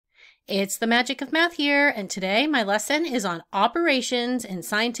It's the magic of math here, and today my lesson is on operations in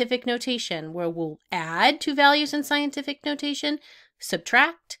scientific notation, where we'll add two values in scientific notation,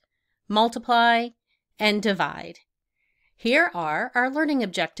 subtract, multiply, and divide. Here are our learning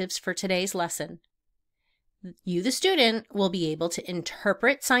objectives for today's lesson. You, the student, will be able to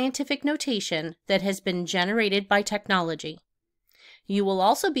interpret scientific notation that has been generated by technology. You will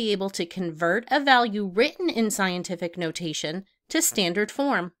also be able to convert a value written in scientific notation to standard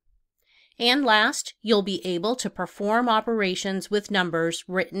form. And last, you'll be able to perform operations with numbers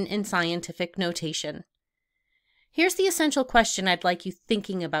written in scientific notation. Here's the essential question I'd like you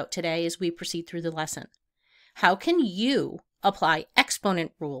thinking about today as we proceed through the lesson. How can you apply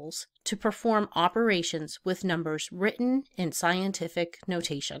exponent rules to perform operations with numbers written in scientific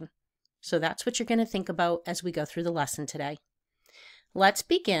notation? So that's what you're going to think about as we go through the lesson today. Let's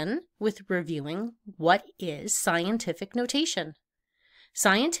begin with reviewing what is scientific notation.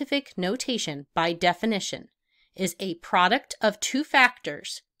 Scientific notation, by definition, is a product of two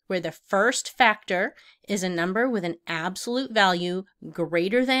factors, where the first factor is a number with an absolute value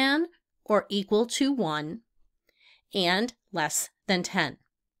greater than or equal to 1 and less than 10.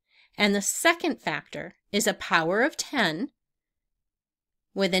 And the second factor is a power of 10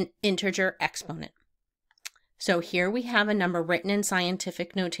 with an integer exponent. So here we have a number written in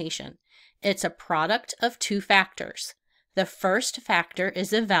scientific notation. It's a product of two factors. The first factor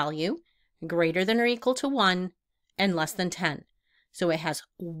is a value greater than or equal to 1 and less than 10. So it has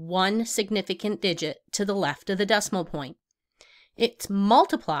one significant digit to the left of the decimal point. It's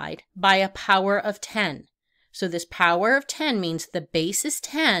multiplied by a power of 10. So this power of 10 means the base is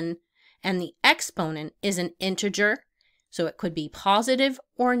 10 and the exponent is an integer. So it could be positive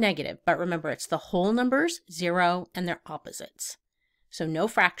or negative, but remember it's the whole numbers, 0, and their opposites. So no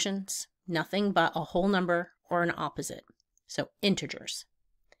fractions, nothing but a whole number or an opposite. So integers.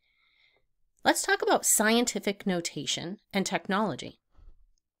 Let's talk about scientific notation and technology.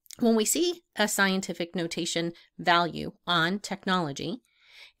 When we see a scientific notation value on technology,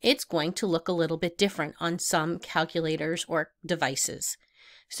 it's going to look a little bit different on some calculators or devices.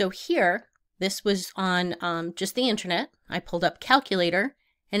 So here, this was on just the internet. I pulled up calculator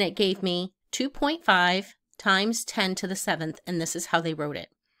and it gave me 2.5 times 10 to the 7th, and this is how they wrote it.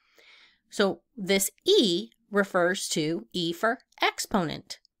 So this E refers to E for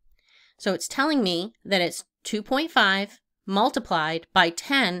exponent. So it's telling me that it's 2.5 multiplied by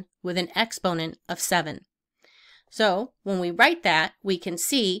 10 with an exponent of 7. So when we write that, we can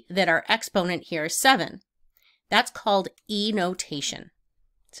see that our exponent here is 7. That's called E notation.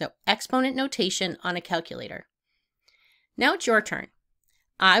 So exponent notation on a calculator. Now it's your turn.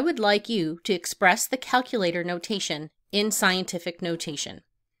 I would like you to express the calculator notation in scientific notation.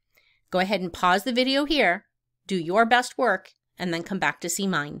 Go ahead and pause the video here, do your best work, and then come back to see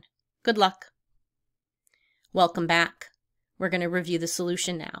mine. Good luck. Welcome back. We're going to review the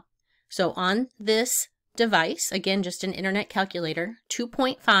solution now. So on this device, again, just an internet calculator,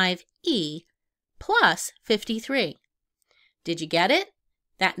 2.5e plus 53. Did you get it?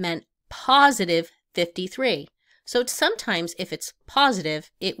 That meant positive 53. So sometimes if it's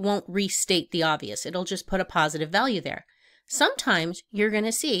positive, it won't restate the obvious. It'll just put a positive value there. Sometimes you're going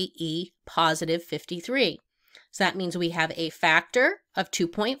to see E positive 53. So that means we have a factor of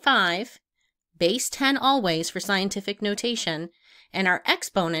 2.5, base 10 always for scientific notation, and our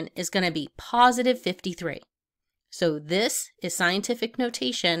exponent is going to be positive 53. So this is scientific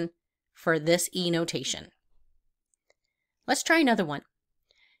notation for this E notation. Let's try another one.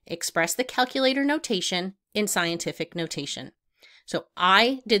 Express the calculator notation in scientific notation. So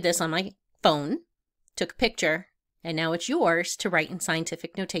I did this on my phone, took a picture, and now it's yours to write in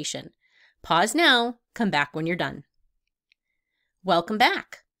scientific notation. Pause now, come back when you're done. Welcome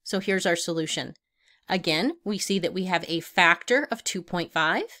back. So here's our solution. Again, we see that we have a factor of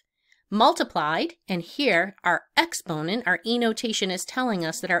 2.5 multiplied, and here our exponent, our E notation is telling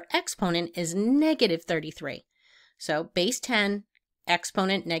us that our exponent is negative 33. So base 10,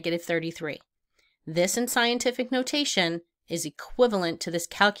 exponent negative 33. This in scientific notation is equivalent to this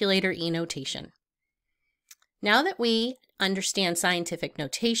calculator E notation. Now that we understand scientific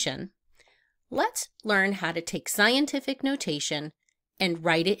notation, let's learn how to take scientific notation and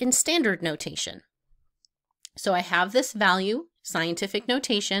write it in standard notation. So I have this value, scientific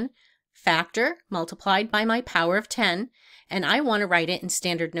notation, factor multiplied by my power of 10, and I want to write it in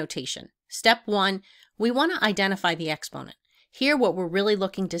standard notation. Step 1, we want to identify the exponent. Here what we're really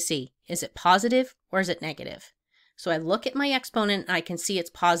looking to see, is it positive or is it negative? So I look at my exponent and I can see it's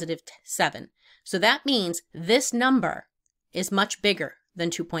positive 7. So that means this number is much bigger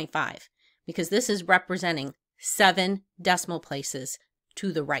than 2.5 because this is representing 7 decimal places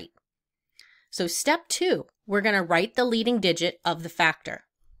to the right. So step 2, we're going to write the leading digit of the factor,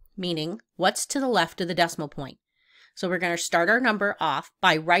 meaning what's to the left of the decimal point. So we're going to start our number off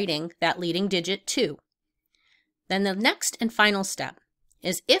by writing that leading digit 2. Then the next and final step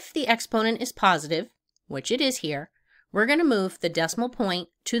is if the exponent is positive, which it is here, we're going to move the decimal point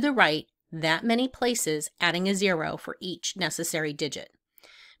to the right that many places, adding a 0 for each necessary digit.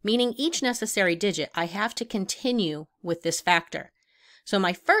 Meaning each necessary digit, I have to continue with this factor. So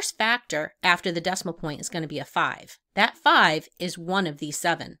my first factor after the decimal point is going to be a 5. That 5 is one of these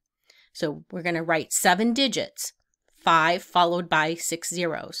 7. So we're going to write 7 digits, 5 followed by 6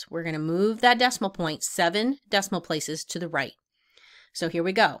 zeros. We're going to move that decimal point 7 decimal places to the right. So here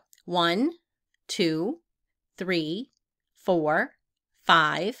we go. 1, 2, 3, 4,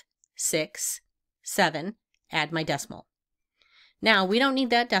 5, 6, 7, add my decimal. Now, we don't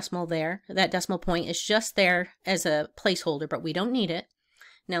need that decimal there. That decimal point is just there as a placeholder, but we don't need it.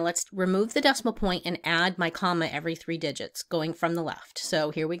 Now, let's remove the decimal point and add my comma every 3 digits, going from the left.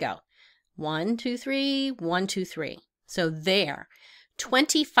 So here we go. 1, 2, 3, 1, 2, 3. So there,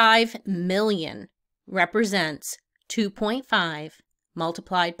 25 million represents 2.5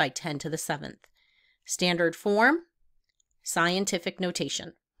 multiplied by 10 to the 7th. Standard form, scientific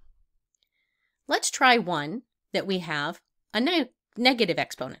notation. Let's try one that we have a negative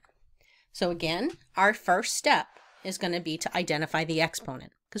exponent. So again, our first step is going to be to identify the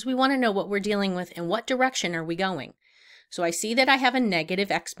exponent because we want to know what we're dealing with and what direction are we going. So I see that I have a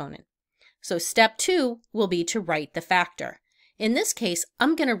negative exponent. So step 2 will be to write the factor. In this case,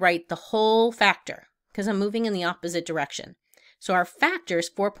 I'm going to write the whole factor because I'm moving in the opposite direction. So our factor is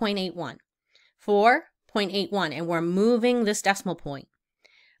 4.81. 4.81, and we're moving this decimal point.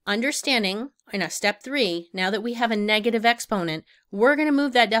 Understanding in step 3, now that we have a negative exponent, we're going to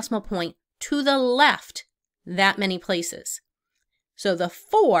move that decimal point to the left that many places. So the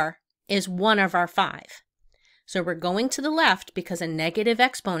 4 is one of our 5. So we're going to the left because a negative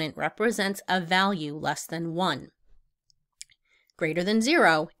exponent represents a value less than 1. Greater than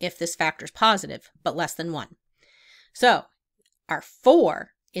 0 if this factor is positive, but less than 1. So our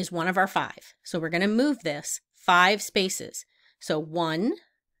 4 is one of our 5. So we're going to move this 5 spaces. So 1,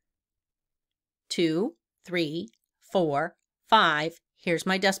 2, 3, 4, 5. Here's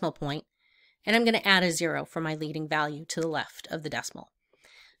my decimal point. And I'm going to add a 0 for my leading value to the left of the decimal.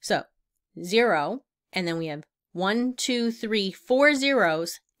 So 0, and then we have 1, 2, 3, 4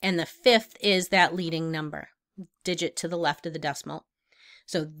 zeros, and the 5th is that leading number, digit to the left of the decimal.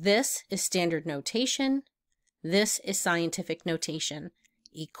 So this is standard notation. This is scientific notation,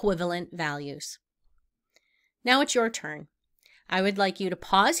 equivalent values. Now it's your turn. I would like you to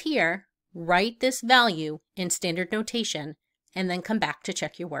pause here, write this value in standard notation, and then come back to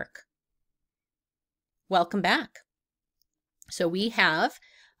check your work. Welcome back. So we have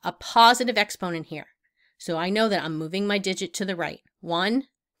a positive exponent here. So I know that I'm moving my digit to the right. 1,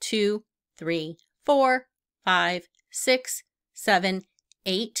 2, 3, 4, 5, 6, 7,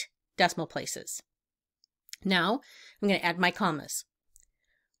 8 decimal places. Now I'm going to add my commas.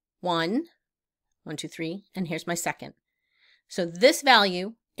 1, 2, 3, and here's my second. So this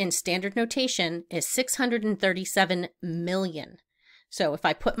value in standard notation is 637 million. So if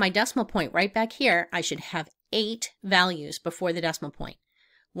I put my decimal point right back here, I should have 8 values before the decimal point.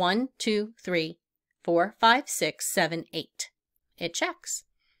 1, 2, 3, 4, 5, 6, 7, 8. It checks.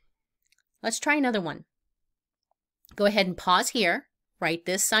 Let's try another one. Go ahead and pause here. Write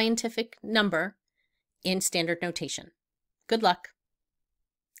this scientific number in standard notation. Good luck.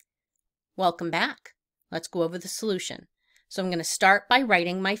 Welcome back. Let's go over the solution. So I'm going to start by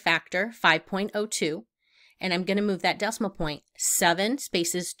writing my factor 5.02, and I'm going to move that decimal point 7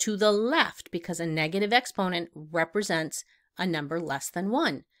 spaces to the left because a negative exponent represents a number less than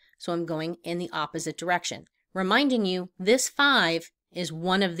 1. So I'm going in the opposite direction. Reminding you, this 5 is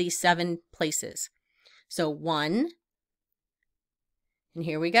one of these 7 places. So 1, and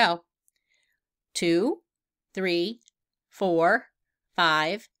here we go. 2, 3, 4,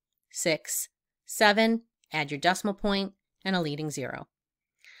 5, 6, 7, add your decimal point, and a leading 0.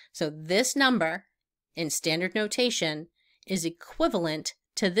 So this number in standard notation is equivalent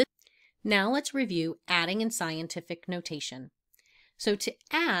to this. Now let's review adding in scientific notation. So to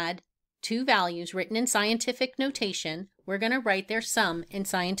add two values written in scientific notation, we're going to write their sum in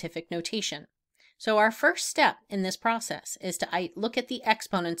scientific notation. So our first step in this process is to look at the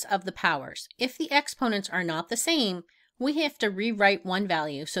exponents of the powers. If the exponents are not the same, we have to rewrite one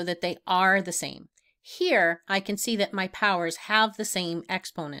value so that they are the same. Here, I can see that my powers have the same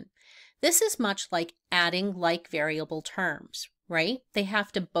exponent. This is much like adding like variable terms, right? They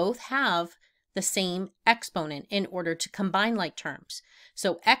have to both have the same exponent in order to combine like terms.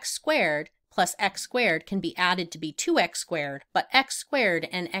 So x squared plus x squared can be added to be 2x squared, but x squared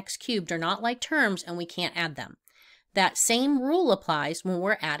and x cubed are not like terms and we can't add them. That same rule applies when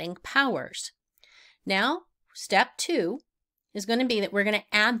we're adding powers. Now, step 2 is going to be that we're going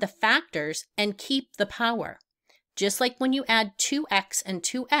to add the factors and keep the power. Just like when you add 2x and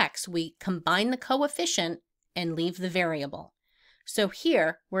 2x, we combine the coefficient and leave the variable. So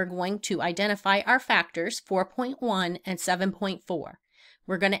here, we're going to identify our factors, 4.1 and 7.4.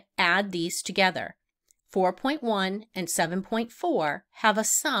 We're going to add these together. 4.1 and 7.4 have a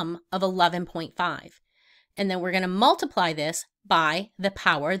sum of 11.5. And then we're going to multiply this by the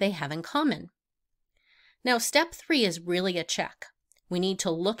power they have in common. Now, step 3 is really a check. We need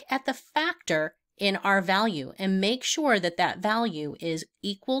to look at the factor in our value and make sure that that value is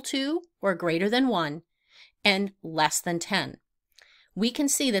equal to or greater than 1 and less than 10. We can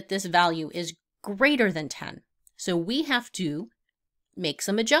see that this value is greater than 10. So we have to make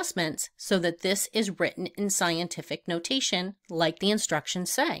some adjustments so that this is written in scientific notation like the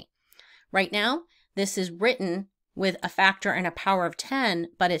instructions say. Right now, this is written with a factor and a power of 10,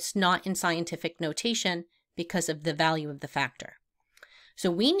 but it's not in scientific notation because of the value of the factor. So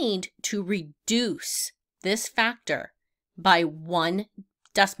we need to reduce this factor by 1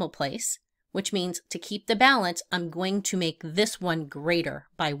 decimal place, which means to keep the balance, I'm going to make this one greater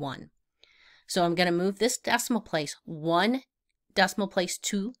by 1. So I'm going to move this decimal place 1 decimal place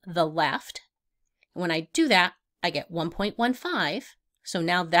to the left. When I do that, I get 1.15. So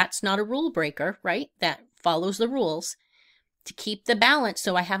now that's not a rule breaker, right? That follows the rules. To keep the balance,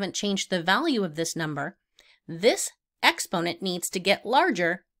 so I haven't changed the value of this number, this exponent needs to get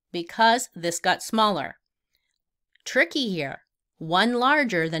larger because this got smaller. Tricky here. 1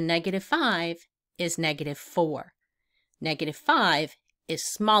 larger than -5 is -4. -5 is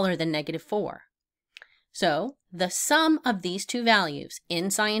smaller than -4. So the sum of these two values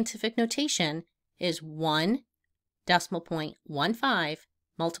in scientific notation is 1.15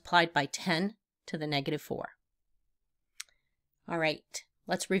 multiplied by 10 to the -4. All right,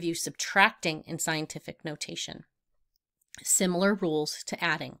 let's review subtracting in scientific notation. Similar rules to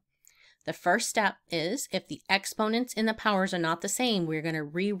adding. The first step is if the exponents in the powers are not the same, we're going to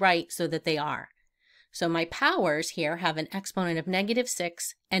rewrite so that they are. So my powers here have an exponent of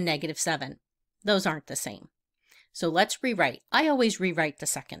 -6 and -7. Those aren't the same. So let's rewrite. I always rewrite the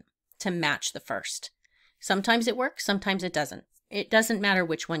second to match the first. Sometimes it works, sometimes it doesn't. It doesn't matter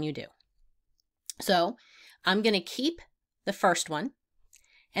which one you do. So I'm going to keep the first one,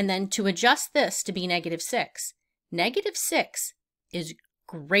 and then to adjust this to be -6, -6 is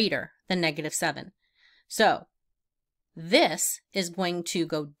greater than -7. So this is going to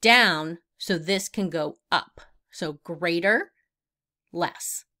go down so this can go up. So greater,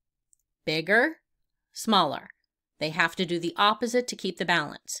 less, bigger, smaller. They have to do the opposite to keep the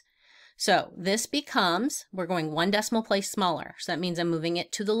balance. So this becomes, we're going 1 decimal place smaller. So that means I'm moving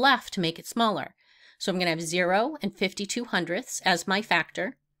it to the left to make it smaller. So I'm going to have 0 and 52 hundredths as my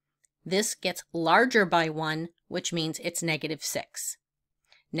factor. This gets larger by 1, which means it's -6.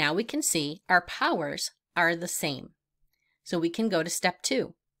 Now we can see our powers are the same. So we can go to step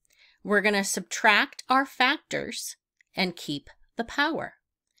 2. We're going to subtract our factors and keep the power.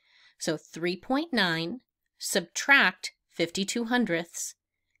 So 3.9 subtract 52 hundredths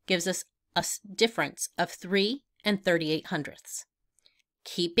gives us a difference of 3 and 38 hundredths.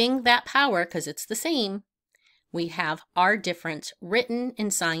 Keeping that power, because it's the same, we have our difference written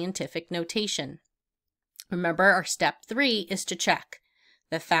in scientific notation. Remember, our step 3 is to check.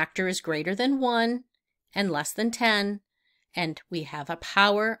 The factor is greater than 1 and less than 10, and we have a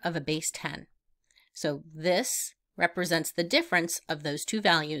power of a base 10. So this represents the difference of those two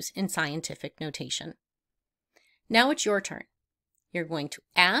values in scientific notation. Now it's your turn. You're going to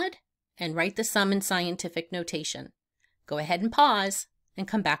add and write the sum in scientific notation. Go ahead and pause and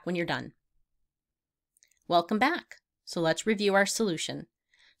come back when you're done. Welcome back. So let's review our solution.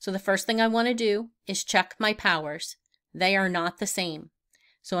 So the first thing I want to do is check my powers. They are not the same.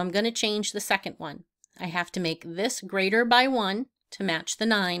 So I'm going to change the second one. I have to make this greater by 1 to match the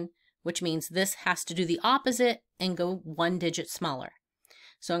 9, which means this has to do the opposite and go 1 digit smaller.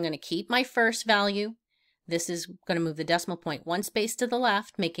 So I'm going to keep my first value. This is going to move the decimal point 1 space to the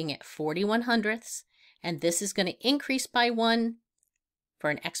left, making it 41 hundredths. And this is going to increase by 1 for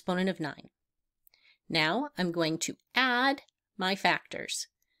an exponent of 9. Now I'm going to add my factors.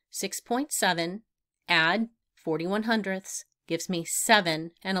 6.7 add 41 hundredths gives me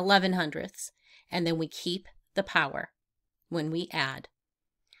 7 and 11 hundredths. And then we keep the power when we add.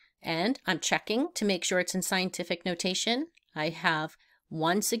 And I'm checking to make sure it's in scientific notation. I have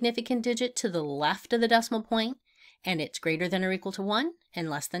 1 significant digit to the left of the decimal point, and it's greater than or equal to 1 and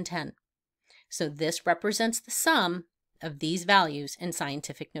less than 10. So this represents the sum of these values in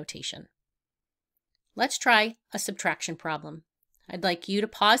scientific notation. Let's try a subtraction problem. I'd like you to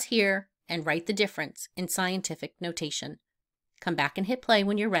pause here and write the difference in scientific notation. Come back and hit play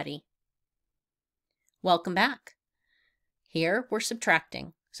when you're ready. Welcome back. Here we're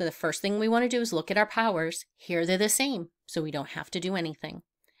subtracting. So the first thing we want to do is look at our powers. Here they're the same, so we don't have to do anything.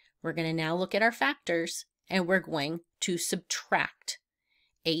 We're going to now look at our factors, and we're going to subtract.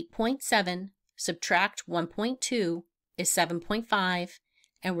 8.7 subtract 1.2 is 7.5,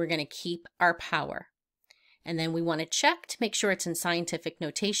 and we're going to keep our power. And then we want to check to make sure it's in scientific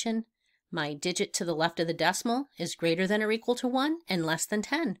notation. My digit to the left of the decimal is greater than or equal to 1 and less than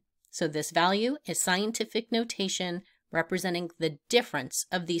 10. So this value is scientific notation representing the difference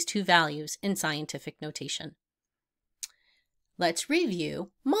of these two values in scientific notation. Let's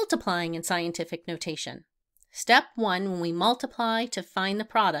review multiplying in scientific notation. Step 1, when we multiply to find the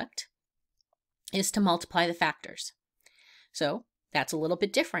product, is to multiply the factors. So that's a little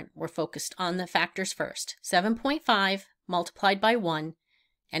bit different. We're focused on the factors first. 7.5 multiplied by 1.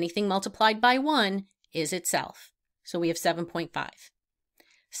 Anything multiplied by 1 is itself. So we have 7.5.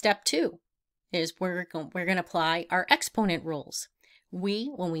 Step 2 is we're going to apply our exponent rules.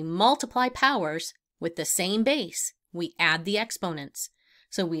 When we multiply powers with the same base, we add the exponents.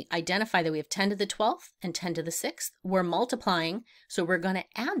 So we identify that we have 10 to the 12th and 10 to the 6th. We're multiplying, so we're going to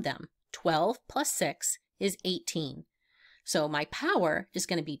add them. 12 plus 6 is 18. So my power is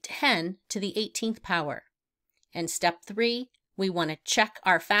going to be 10 to the 18th power. And step 3, we want to check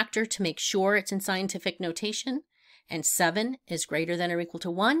our factor to make sure it's in scientific notation. And 7 is greater than or equal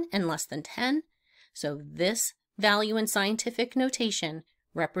to 1 and less than 10. So this value in scientific notation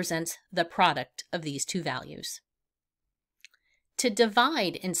represents the product of these two values. To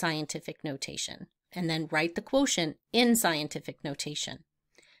divide in scientific notation, and then write the quotient in scientific notation.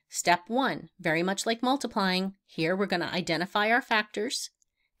 Step 1, very much like multiplying, here we're going to identify our factors,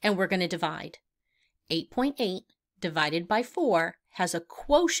 and we're going to divide. 8.8 divided by 4 has a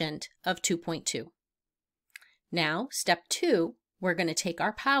quotient of 2.2. Now, step 2, we're going to take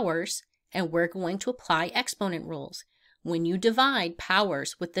our powers, and we're going to apply exponent rules. When you divide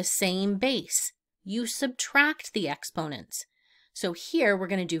powers with the same base, you subtract the exponents. So here we're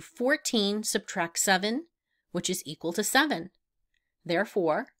going to do 14 subtract 7, which is equal to 7.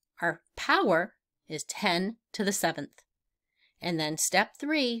 Therefore, our power is 10 to the 7th. And then step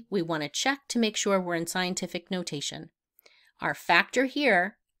 3, we want to check to make sure we're in scientific notation. Our factor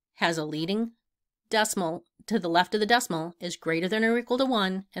here has a leading decimal to the left of the decimal is greater than or equal to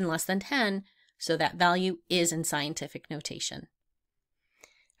 1 and less than 10, so that value is in scientific notation.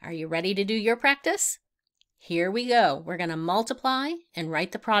 Are you ready to do your practice? Here we go. We're going to multiply and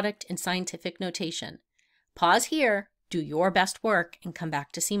write the product in scientific notation. Pause here, do your best work, and come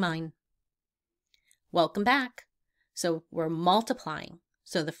back to see mine. Welcome back. So we're multiplying.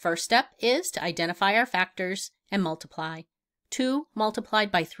 So the first step is to identify our factors and multiply. 2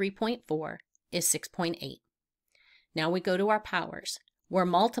 multiplied by 3.4 is 6.8. Now we go to our powers. We're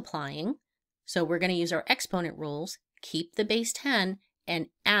multiplying, so we're going to use our exponent rules, keep the base 10, and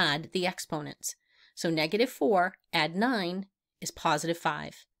add the exponents. So negative 4 add 9 is positive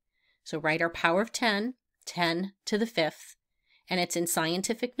 5. So write our power of 10, 10 to the 5th, and it's in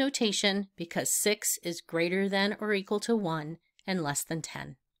scientific notation because 6 is greater than or equal to 1 and less than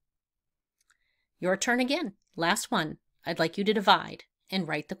 10. Your turn again. Last one. I'd like you to divide and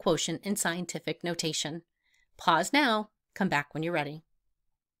write the quotient in scientific notation. Pause now. Come back when you're ready.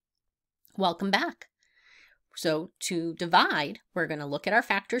 Welcome back. So to divide, we're going to look at our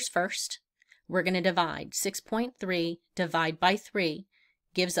factors first. We're going to divide 6.3 divide by 3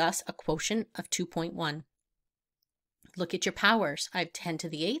 gives us a quotient of 2.1. Look at your powers. I have 10 to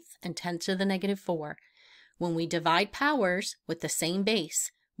the 8th and 10 to the negative 4. When we divide powers with the same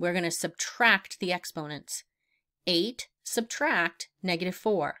base, we're going to subtract the exponents. 8 subtract negative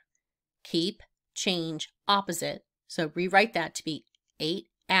 4. Keep, change, opposite. So rewrite that to be 8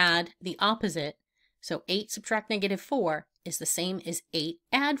 add the opposite. So 8 subtract negative 4 is the same as 8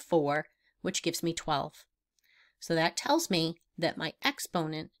 add 4, which gives me 12. So that tells me that my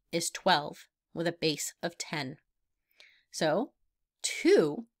exponent is 12 with a base of 10. So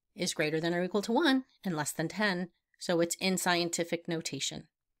 2 is greater than or equal to 1 and less than 10, so it's in scientific notation.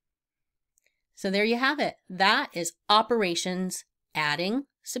 So there you have it. That is operations, adding,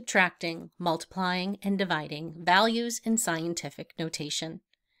 subtracting, multiplying, and dividing values in scientific notation.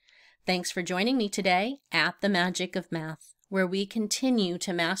 Thanks for joining me today at The Magic of Math, where we continue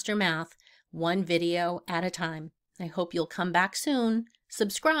to master math one video at a time. I hope you'll come back soon,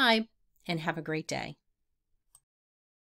 subscribe, and have a great day.